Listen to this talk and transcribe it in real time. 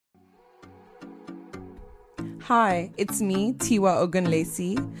Hi, it's me, Tiwa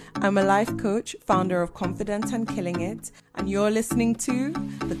Ogunlesi. I'm a life coach, founder of Confident and Killing It, and you're listening to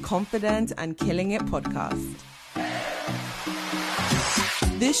the Confident and Killing It podcast.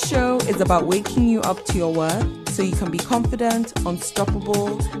 This show is about waking you up to your worth so you can be confident,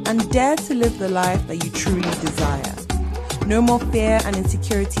 unstoppable, and dare to live the life that you truly desire. No more fear and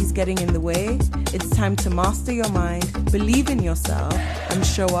insecurities getting in the way. It's time to master your mind, believe in yourself, and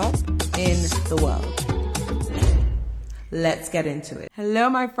show up in the world. Let's get into it. Hello,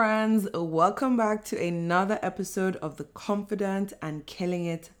 my friends. Welcome back to another episode of the Confident and Killing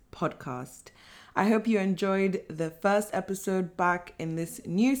It podcast. I hope you enjoyed the first episode back in this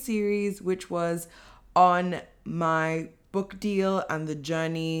new series, which was on my book deal and the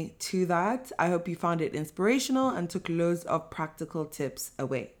journey to that. I hope you found it inspirational and took loads of practical tips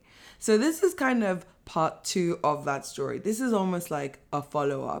away. So this is kind of part 2 of that story. This is almost like a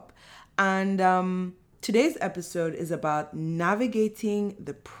follow-up. And today's episode is about navigating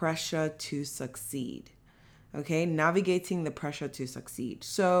the pressure to succeed. Okay, navigating the pressure to succeed.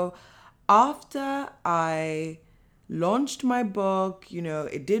 So after I launched my book,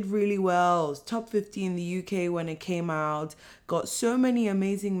 it did really well. It was top 50 in the UK when it came out. Got so many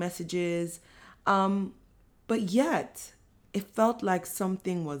amazing messages. But yet, it felt like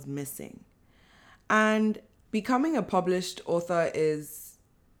something was missing. And becoming a published author is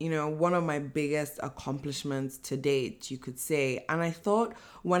one of my biggest accomplishments to date, you could say. And I thought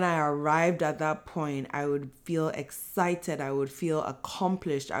when I arrived at that point, I would feel excited. I would feel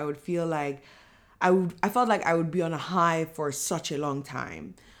accomplished. I would feel like I felt like I would be on a high for such a long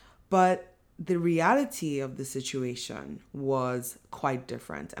time. But the reality of the situation was quite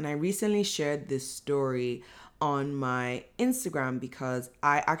different. And I recently shared this story on my Instagram because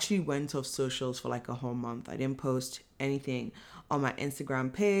I actually went off socials for like a whole month. I didn't post anything on my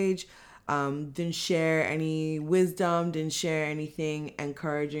Instagram page, didn't share any wisdom, didn't share anything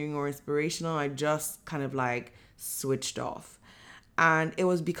encouraging or inspirational. I just kind of like switched off. And it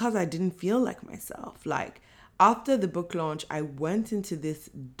was because I didn't feel like myself. Like after the book launch, I went into this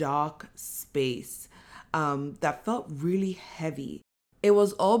dark space that felt really heavy. It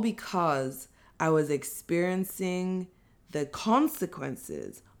was all because I was experiencing the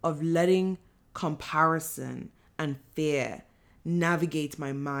consequences of letting comparison and fear navigate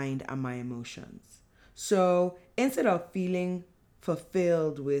my mind and my emotions. So instead of feeling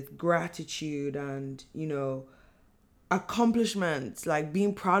fulfilled with gratitude and, accomplishments, like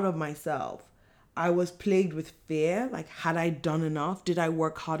being proud of myself, I was plagued with fear. Like, had I done enough? Did I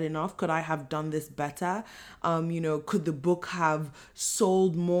work hard enough? Could I have done this better? Could the book have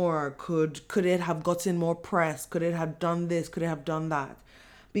sold more? Could it have gotten more press? Could it have done this? Could it have done that?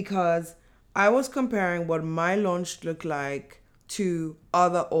 Because I was comparing what my launch looked like to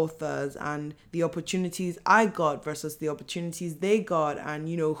other authors and the opportunities I got versus the opportunities they got, and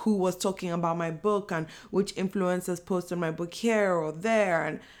who was talking about my book and which influencers posted my book here or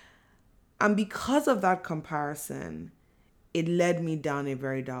there, and because of that comparison, it led me down a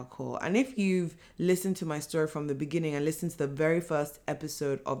very dark hole. And if you've listened to my story from the beginning and listened to the very first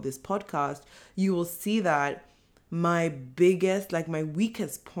episode of this podcast, you will see that my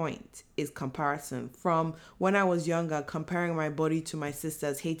weakest point is comparison. From when I was younger, comparing my body to my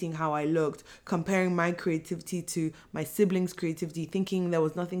sisters, hating how I looked, comparing my creativity to my siblings' creativity, thinking there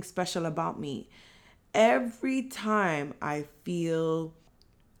was nothing special about me. Every time I feel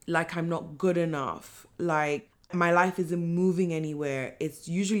like I'm not good enough, like my life isn't moving anywhere, it's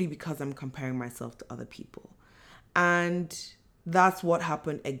usually because I'm comparing myself to other people. And that's what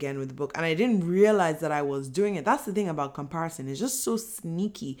happened again with the book. And I didn't realize that I was doing it. That's the thing about comparison. It's just so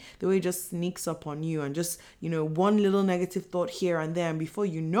sneaky, the way it just sneaks up on you and just, one little negative thought here and there. And before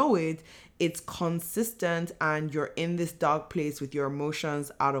you know it, it's consistent and you're in this dark place with your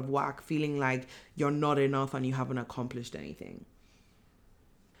emotions out of whack, feeling like you're not enough and you haven't accomplished anything.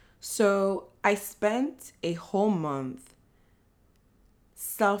 So I spent a whole month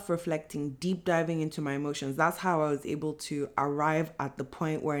self-reflecting, deep diving into my emotions. That's how I was able to arrive at the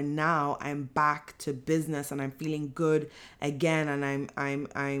point where now I'm back to business and I'm feeling good again, and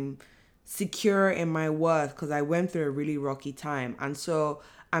I'm secure in my worth because I went through a really rocky time. And so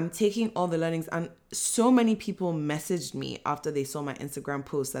I'm taking all the learnings, and so many people messaged me after they saw my Instagram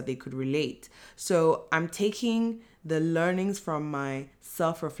post that they could relate. So I'm taking the learnings from my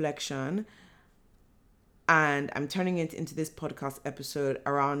self-reflection and I'm turning it into this podcast episode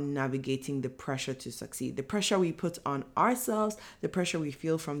around navigating the pressure to succeed, the pressure we put on ourselves, the pressure we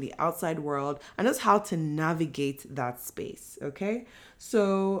feel from the outside world, and just how to navigate that space, okay?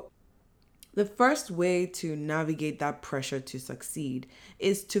 So The first way to navigate that pressure to succeed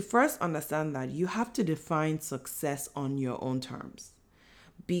is to first understand that you have to define success on your own terms.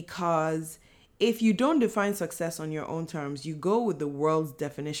 Because if you don't define success on your own terms, you go with the world's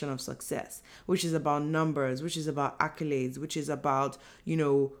definition of success, which is about numbers, which is about accolades, which is about,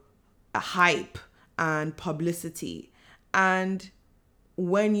 a hype and publicity. And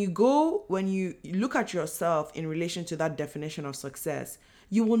when you look at yourself in relation to that definition of success,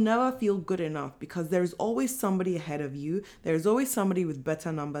 you will never feel good enough because there's always somebody ahead of you. There's always somebody with better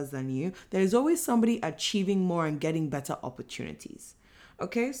numbers than you. There's always somebody achieving more and getting better opportunities.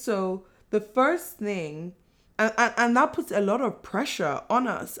 Okay, so the first thing, and that puts a lot of pressure on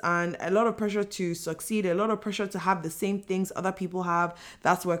us and a lot of pressure to succeed, a lot of pressure to have the same things other people have.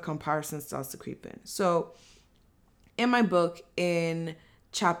 That's where comparison starts to creep in. So in my book, in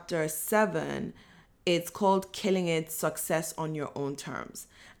chapter 7, it's called Killing It: Success on Your Own Terms.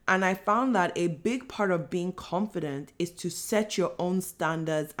 And I found that a big part of being confident is to set your own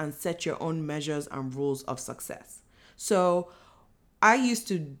standards and set your own measures and rules of success. So I used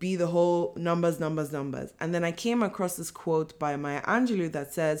to be the whole numbers, numbers, numbers. And then I came across this quote by Maya Angelou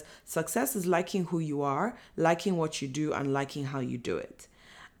that says, success is liking who you are, liking what you do, and liking how you do it.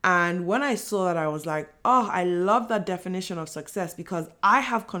 And when I saw that, I was like, oh, I love that definition of success because I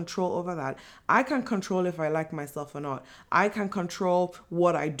have control over that. I can control if I like myself or not. I can control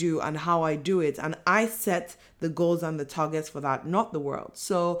what I do and how I do it. And I set the goals and the targets for that, not the world.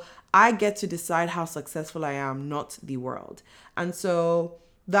 So I get to decide how successful I am, not the world. And so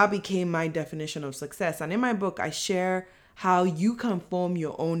that became my definition of success. And in my book, I share how you can form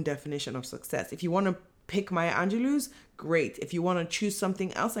your own definition of success. If you want to pick Maya Angelou's, great. If you want to choose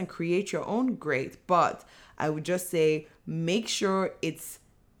something else and create your own, great. But I would just say, make sure it's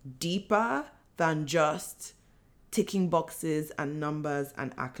deeper than just ticking boxes and numbers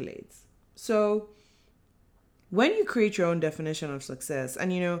and accolades. So when you create your own definition of success,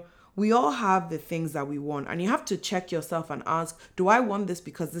 and we all have the things that we want, and you have to check yourself and ask, do I want this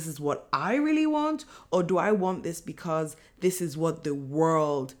because this is what I really want? Or do I want this because this is what the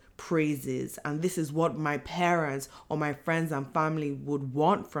world praises and this is what my parents or my friends and family would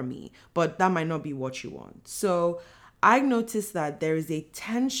want from me, but that might not be what you want? So I noticed that there is a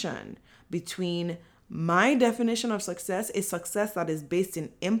tension between my definition of success, a success that is based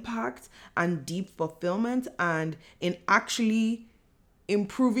in impact and deep fulfillment and in actually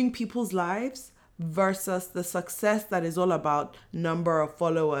improving people's lives, versus the success that is all about number of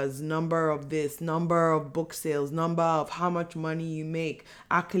followers, number of this, number of book sales, number of how much money you make,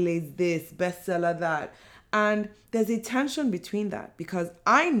 accolades this, bestseller that. And there's a tension between that because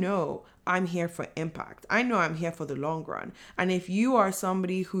I know I'm here for impact. I know I'm here for the long run. And if you are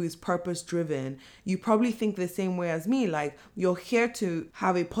somebody who is purpose driven, you probably think the same way as me. Like, you're here to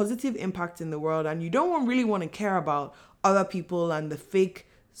have a positive impact in the world and you don't really want to care about other people and the fake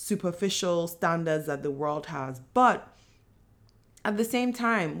superficial standards that the world has. But at the same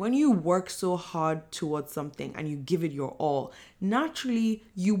time, when you work so hard towards something and you give it your all, naturally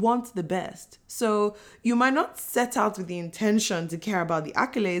you want the best. So you might not set out with the intention to care about the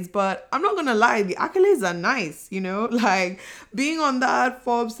accolades, but I'm not gonna lie, the accolades are nice, like being on that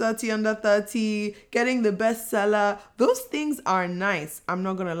Forbes 30 under 30, getting the bestseller, those things are nice. I'm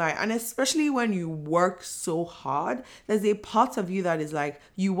not gonna lie. And especially when you work so hard, there's a part of you that is like,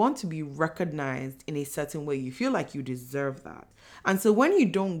 you want to be recognized in a certain way. You feel like you deserve that. And so when you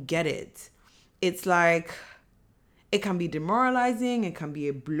don't get it, it's like, it can be demoralizing. It can be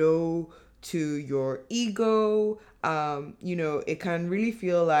a blow to your ego. It can really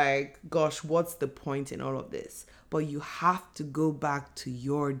feel like, gosh, what's the point in all of this? But you have to go back to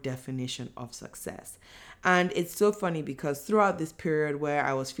your definition of success. And it's so funny because throughout this period where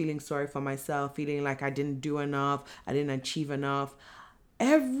I was feeling sorry for myself, feeling like I didn't do enough, I didn't achieve enough,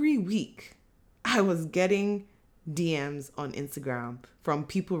 every week I was getting DMs on Instagram from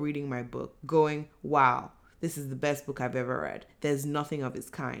people reading my book going, wow, this is the best book I've ever read. There's nothing of its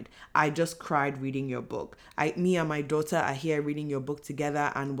kind. I just cried reading your book. Me and my daughter are here reading your book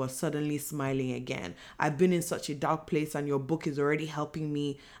together and we're suddenly smiling again. I've been in such a dark place and your book is already helping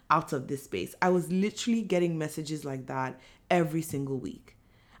me out of this space. I was literally getting messages like that every single week.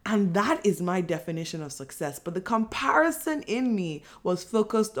 And that is my definition of success. But the comparison in me was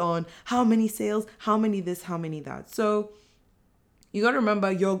focused on how many sales, how many this, how many that. So you got to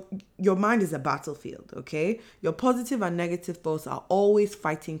remember your mind is a battlefield, okay? Your positive and negative thoughts are always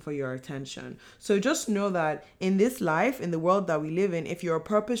fighting for your attention. So just know that in this life, in the world that we live in, if you're a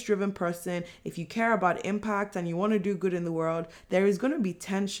purpose-driven person, if you care about impact and you want to do good in the world, there is going to be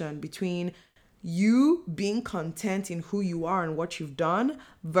tension between you being content in who you are and what you've done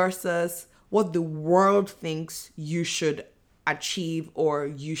versus what the world thinks you should achieve or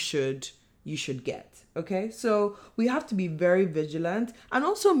you should get. Okay, so we have to be very vigilant and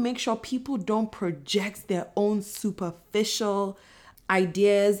also make sure people don't project their own superficial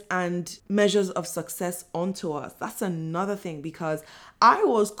ideas and measures of success onto us. That's another thing, because I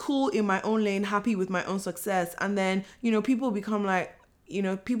was cool in my own lane, happy with my own success, and then people become like,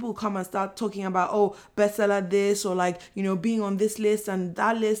 people come and start talking about, oh, bestseller this, or like, being on this list and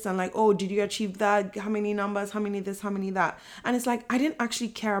that list, and like, oh, did you achieve that? How many numbers? How many this? How many that? And it's like, I didn't actually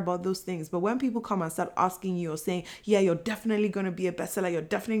care about those things. But when people come and start asking you or saying, yeah, you're definitely going to be a bestseller, you're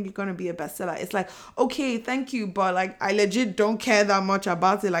definitely going to be a bestseller, it's like, okay, thank you. But like, I legit don't care that much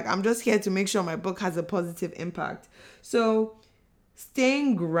about it. Like, I'm just here to make sure my book has a positive impact. So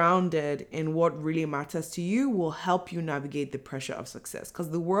staying grounded in what really matters to you will help you navigate the pressure of success,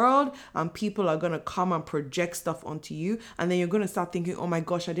 because the world and people are going to come and project stuff onto you, and then you're going to start thinking, oh my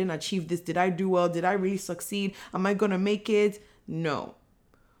gosh, I didn't achieve this. Did I do well? Did I really succeed? Am I going to make it? No.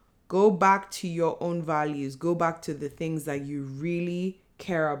 Go back to your own values. Go back to the things that you really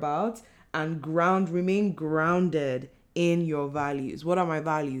care about, and remain grounded in your values. What are my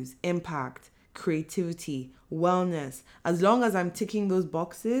values? Impact, creativity, wellness. As long as I'm ticking those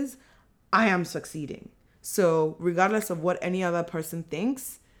boxes, I am succeeding. So regardless of what any other person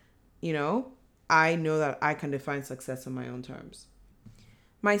thinks, I know that I can define success on my own terms.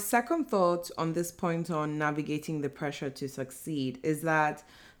 My second thought on this point on navigating the pressure to succeed is that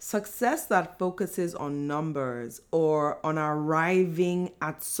success that focuses on numbers or on arriving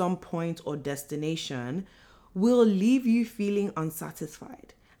at some point or destination will leave you feeling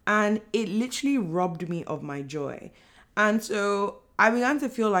unsatisfied. And it literally robbed me of my joy. And so I began to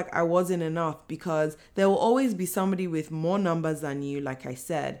feel like I wasn't enough, because there will always be somebody with more numbers than you, like I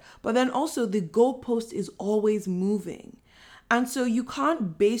said. But then also the goalpost is always moving. And so you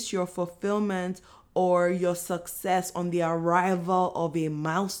can't base your fulfillment or your success on the arrival of a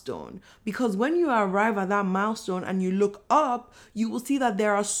milestone. Because when you arrive at that milestone and you look up, you will see that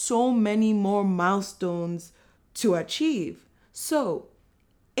there are so many more milestones to achieve. So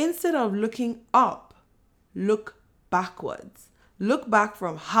instead of looking up, look backwards. Look back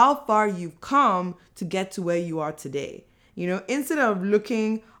from how far you've come to get to where you are today. Instead of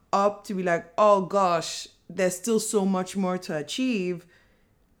looking up to be like, oh gosh, there's still so much more to achieve,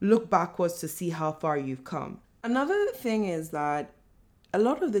 look backwards to see how far you've come. Another thing is that a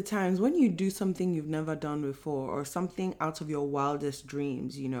lot of the times when you do something you've never done before, or something out of your wildest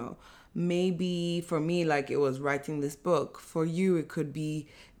dreams, maybe for me, like it was writing this book. For you, it could be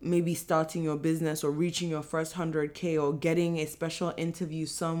maybe starting your business or reaching your first 100K, or getting a special interview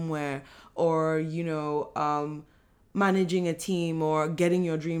somewhere, or, managing a team, or getting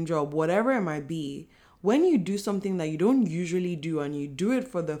your dream job, whatever it might be. When you do something that you don't usually do and you do it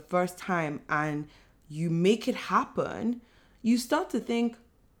for the first time and you make it happen, you start to think,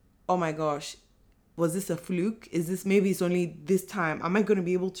 oh my gosh, was this a fluke? Maybe it's only this time. Am I going to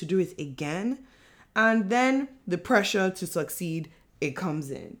be able to do it again? And then the pressure to succeed, it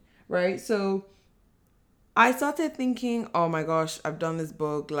comes in, right? So I started thinking, oh my gosh, I've done this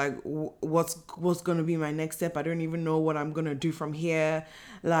book. Like, what's going to be my next step? I don't even know what I'm going to do from here.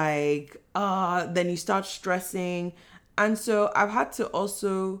 Like, then you start stressing. And so I've had to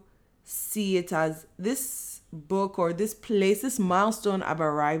also see it as this book or this place, this milestone I've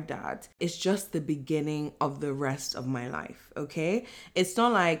arrived at is just the beginning of the rest of my life, okay? It's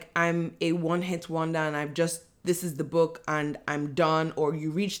not like I'm a one-hit wonder and this is the book and I'm done, or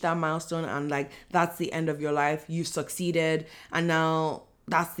you reach that milestone and like that's the end of your life, you succeeded and now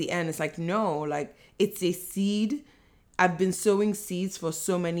that's the end. It's like, no, like it's a seed. I've been sowing seeds for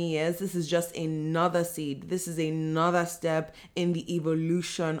so many years. This is just another seed. This is another step in the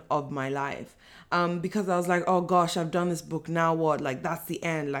evolution of my life. Because I was like, oh gosh, I've done this book, now what? Like that's the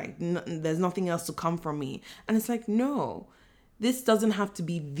end. Like there's nothing else to come from me. And it's like, no, this doesn't have to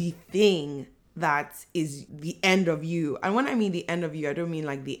be the thing that is the end of you. And when I mean the end of you, I don't mean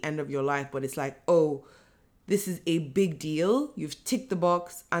like the end of your life, but it's like, oh, this is a big deal. You've ticked the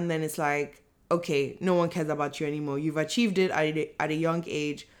box, and then it's like, okay, no one cares about you anymore. You've achieved it at a young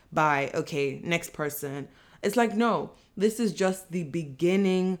age. Bye. Okay, next person. It's like, no, this is just the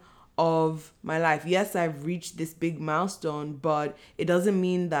beginning of my life. Yes, I've reached this big milestone, but it doesn't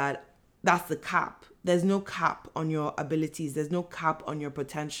mean that that's the cap. There's no cap on your abilities. There's no cap on your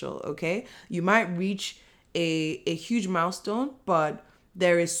potential, okay? You might reach a huge milestone, but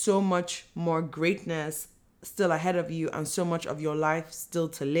there is so much more greatness still ahead of you and so much of your life still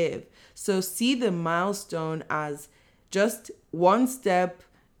to live. So see the milestone as just one step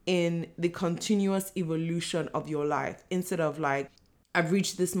in the continuous evolution of your life, instead of like, I've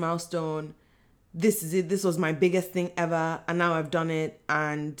reached this milestone, this is it. This was my biggest thing ever. And now I've done it.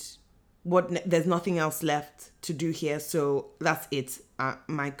 And there's nothing else left to do here. So that's it.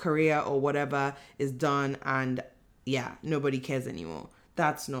 My career or whatever is done. And yeah, nobody cares anymore.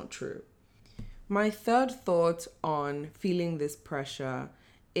 That's not true. My third thought on feeling this pressure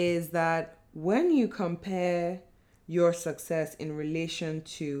is that when you compare your success in relation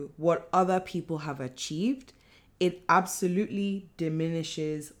to what other people have achieved, it absolutely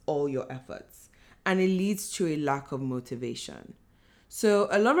diminishes all your efforts and it leads to a lack of motivation. So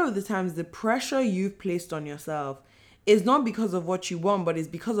a lot of the times the pressure you've placed on yourself is not because of what you want, but it's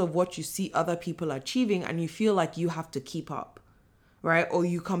because of what you see other people achieving and you feel like you have to keep up, right? Or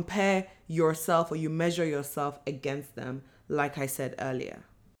you compare yourself or you measure yourself against them, like I said earlier.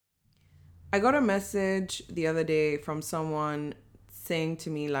 I got a message the other day from someone saying to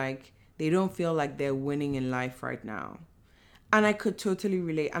me like they don't feel like they're winning in life right now. And I could totally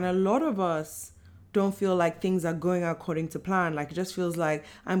relate. And a lot of us don't feel like things are going according to plan. Like it just feels like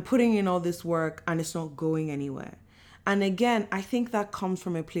I'm putting in all this work and it's not going anywhere. And again, I think that comes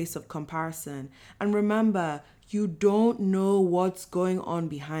from a place of comparison. And remember, you don't know what's going on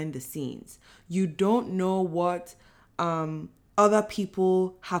behind the scenes. You don't know what other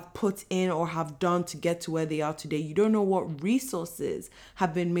people have put in or have done to get to where they are today. You don't know what resources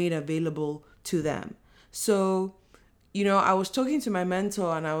have been made available to them. So, I was talking to my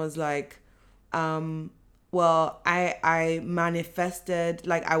mentor and I was like, I manifested,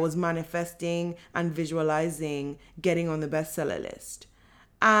 like I was manifesting and visualizing getting on the bestseller list.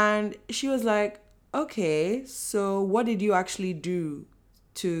 And she was like, okay, so what did you actually do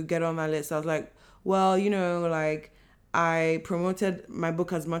to get on that list? I was like, well, like I promoted my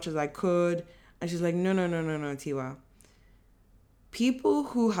book as much as I could. And she's like, no, Tiwa. People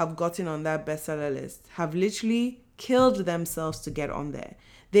who have gotten on that bestseller list have literally killed themselves to get on there.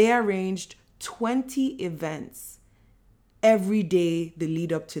 They arranged 20 events every day the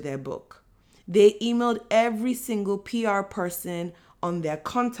lead up to their book. They emailed every single PR person on their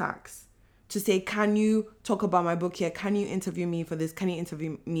contacts to say, can you talk about my book here? Can you interview me for this? Can you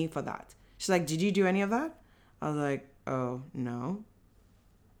interview me for that? She's like, did you do any of that? I was like, oh, no.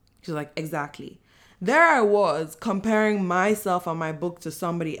 She's like, exactly. There I was comparing myself and my book to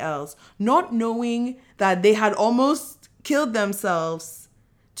somebody else, not knowing that they had almost killed themselves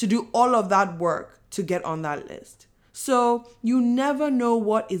to do all of that work to get on that list. So you never know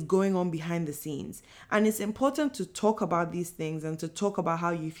what is going on behind the scenes. And it's important to talk about these things and to talk about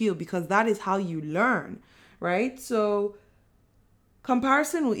how you feel because that is how you learn, right? So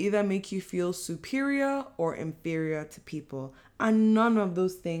comparison will either make you feel superior or inferior to people. And none of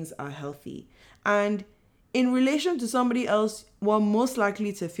those things are healthy. And in relation to somebody else, we're most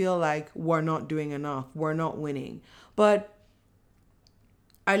likely to feel like we're not doing enough, we're not winning. But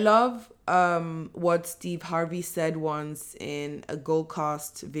I love what Steve Harvey said once in a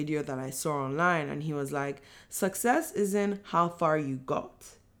Goldcast video that I saw online. And he was like, success isn't how far you got.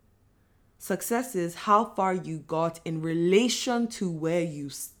 Success is how far you got in relation to where you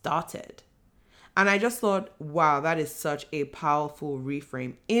started. And I just thought, wow, that is such a powerful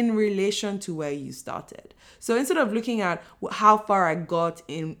reframe in relation to where you started. So instead of looking at how far I got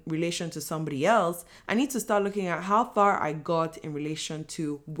in relation to somebody else, I need to start looking at how far I got in relation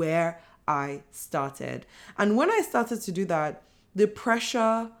to where I started. And when I started to do that, the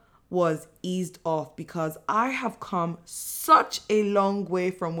pressure was eased off because I have come such a long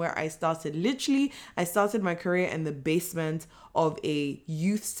way from where I started. Literally, I started my career in the basement of a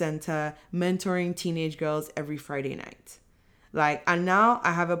youth center, mentoring teenage girls every Friday night. And now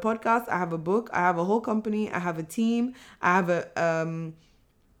I have a podcast, I have a book, I have a whole company, I have a team, I have a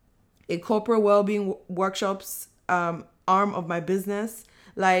corporate well-being workshops arm of my business.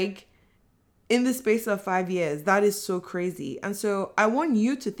 In the space of 5 years, that is so crazy. And so I want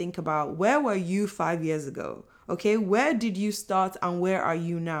you to think about, where were you 5 years ago? Okay, where did you start and where are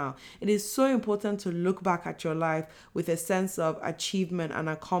you now? It is so important to look back at your life with a sense of achievement and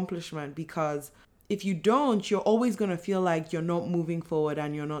accomplishment, because if you don't, you're always going to feel like you're not moving forward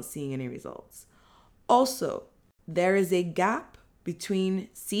and you're not seeing any results. Also, there is a gap between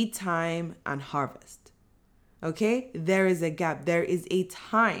seed time and harvest. Okay, there is a gap. There is a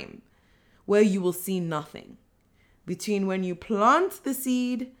time where you will see nothing between when you plant the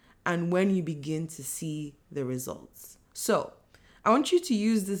seed and when you begin to see the results. So I want you to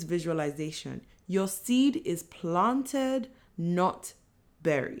use this visualization. Your seed is planted, not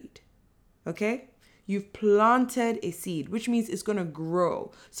buried. Okay? You've planted a seed, which means it's going to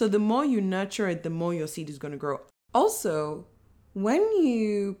grow. So the more you nurture it, the more your seed is going to grow. Also, when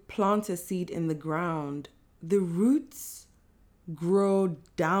you plant a seed in the ground, the roots grow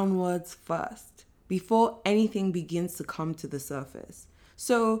downwards first before anything begins to come to the surface.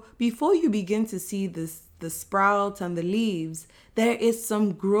 So before you begin to see the sprouts and the leaves, there is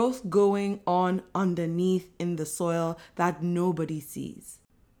some growth going on underneath in the soil that nobody sees.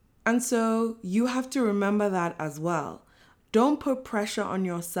 And so you have to remember that as well. Don't put pressure on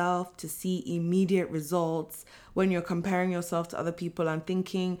yourself to see immediate results when you're comparing yourself to other people and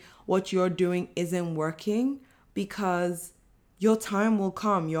thinking what you're doing isn't working, because your time will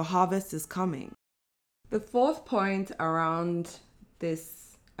come, your harvest is coming. The fourth point around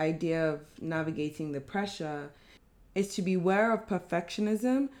this idea of navigating the pressure is to beware of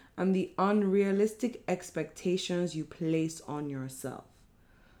perfectionism and the unrealistic expectations you place on yourself.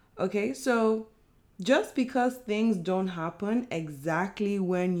 Okay, so just because things don't happen exactly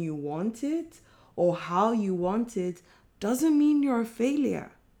when you want it or how you want it doesn't mean you're a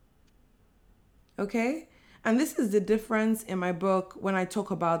failure. Okay? And this is the difference in my book when I talk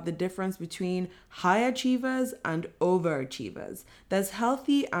about the difference between high achievers and overachievers. There's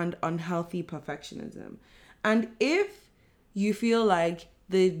healthy and unhealthy perfectionism. And if you feel like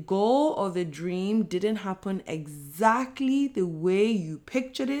the goal or the dream didn't happen exactly the way you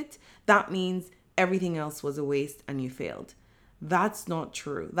pictured it, that means everything else was a waste and you failed. That's not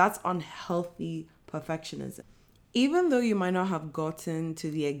true. That's unhealthy perfectionism. Even though you might not have gotten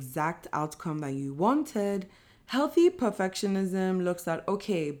to the exact outcome that you wanted, healthy perfectionism looks at,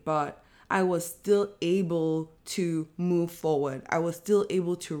 okay, but I was still able to move forward. I was still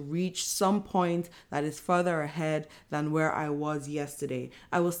able to reach some point that is further ahead than where I was yesterday.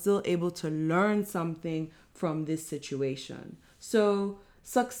 I was still able to learn something from this situation. So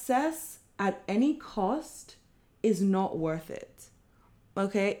success at any cost is not worth it.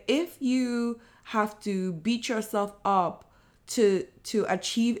 Okay? If you have to beat yourself up to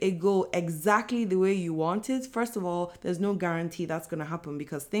achieve a goal exactly the way you want it, first of all, there's no guarantee that's going to happen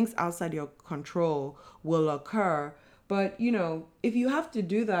because things outside your control will occur. But, if you have to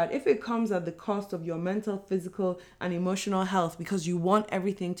do that, if it comes at the cost of your mental, physical, and emotional health because you want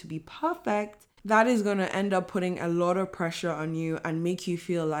everything to be perfect, that is going to end up putting a lot of pressure on you and make you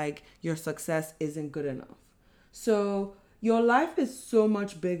feel like your success isn't good enough. So your life is so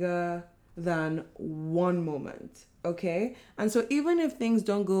much bigger than one moment, okay? And so even if things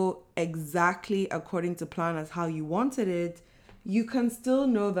don't go exactly according to plan as how you wanted it, you can still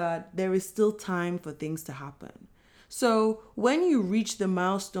know that there is still time for things to happen. So when you reach the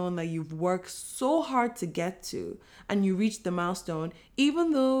milestone that you've worked so hard to get to, and you reach the milestone,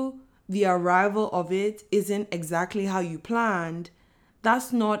 even though the arrival of it isn't exactly how you planned,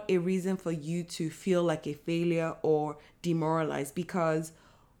 that's not a reason for you to feel like a failure or demoralized, because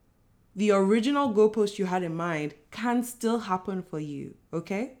the original goalpost you had in mind can still happen for you,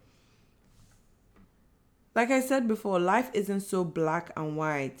 okay? Like I said before, life isn't so black and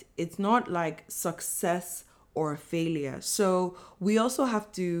white. It's not like success or failure. So we also have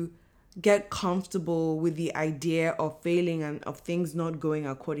to get comfortable with the idea of failing and of things not going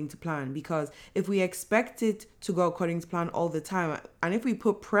according to plan, because if we expect it to go according to plan all the time, and if we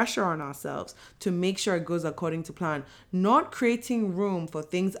put pressure on ourselves to make sure it goes according to plan, not creating room for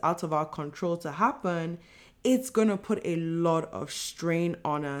things out of our control to happen, it's gonna put a lot of strain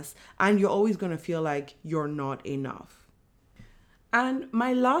on us, and you're always gonna feel like you're not enough. And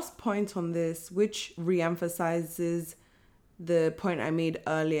my last point on this, which reemphasizes the point I made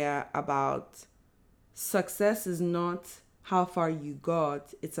earlier about success is not how far you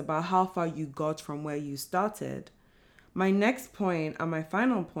got, it's about how far you got from where you started. My next point and my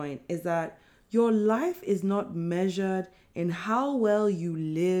final point is that your life is not measured in how well you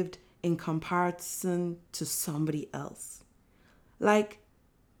lived in comparison to somebody else. Like,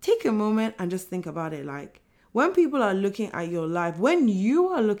 take a moment and just think about it. Like, when people are looking at your life, when you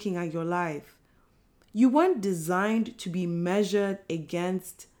are looking at your life, you weren't designed to be measured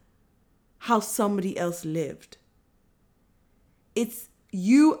against how somebody else lived. It's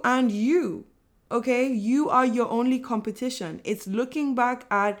you and you, okay? You are your only competition. It's looking back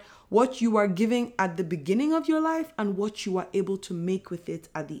at what you are giving at the beginning of your life and what you are able to make with it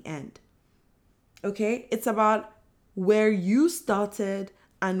at the end, okay? It's about where you started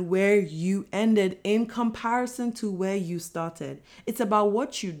and where you ended in comparison to where you started. It's about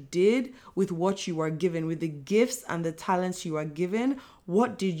what you did with what you are given, with the gifts and the talents you are given.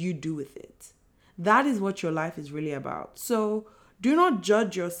 What did you do with it? That is what your life is really about. So do not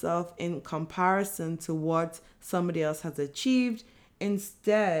judge yourself in comparison to what somebody else has achieved.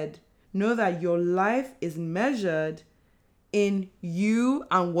 Instead, know that your life is measured in you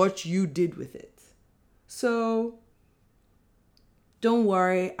and what you did with it. So don't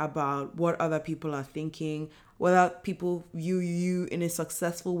worry about what other people are thinking. whether people view you in a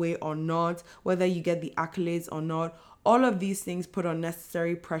successful way or not, whether you get the accolades or not. All of these things put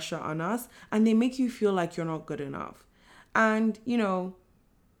unnecessary pressure on us, and they make you feel like you're not good enough. And,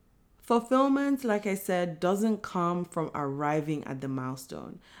 fulfillment, like I said, doesn't come from arriving at the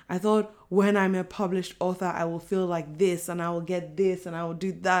milestone. I thought when I'm a published author, I will feel like this and I will get this and I will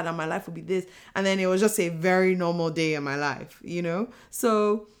do that and my life will be this. And then it was just a very normal day in my life,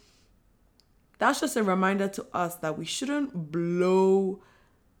 So that's just a reminder to us that we shouldn't blow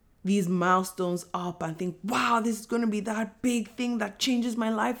these milestones up and think, wow, this is going to be that big thing that changes my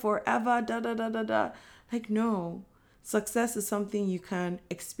life forever, da da da da da. Like, no. Success is something you can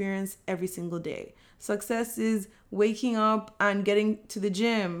experience every single day. Success is waking up and getting to the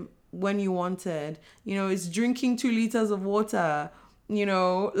gym when you wanted. It's drinking 2 liters of water.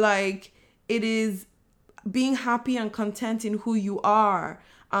 Like, it is being happy and content in who you are.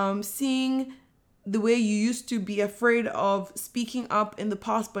 Seeing the way you used to be afraid of speaking up in the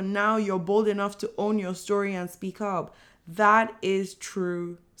past, but now you're bold enough to own your story and speak up. That is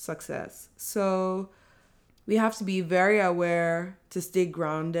true success. So we have to be very aware to stay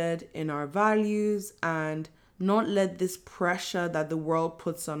grounded in our values and not let this pressure that the world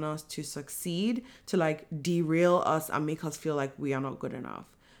puts on us to succeed to derail us and make us feel like we are not good enough.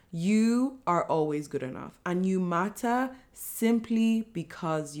 You are always good enough, and you matter simply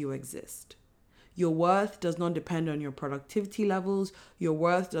because you exist. Your worth does not depend on your productivity levels. Your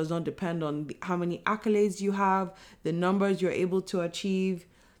worth does not depend on how many accolades you have, the numbers you're able to achieve.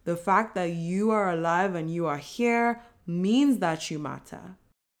 The fact that you are alive and you are here means that you matter.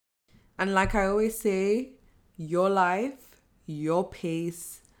 And like I always say, your life, your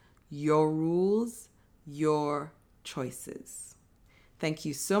pace, your rules, your choices. Thank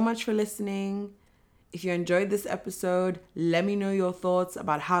you so much for listening. If you enjoyed this episode, let me know your thoughts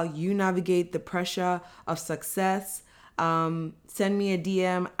about how you navigate the pressure of success. Send me a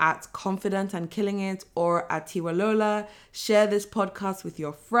DM at Confident and Killing It or at Tiwalola. Share this podcast with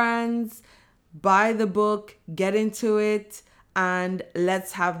your friends. Buy the book, get into it, and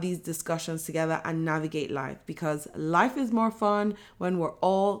let's have these discussions together and navigate life, because life is more fun when we're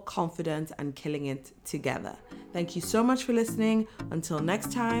all confident and killing it together. Thank you so much for listening. Until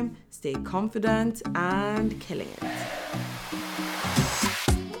next time, stay confident and killing it.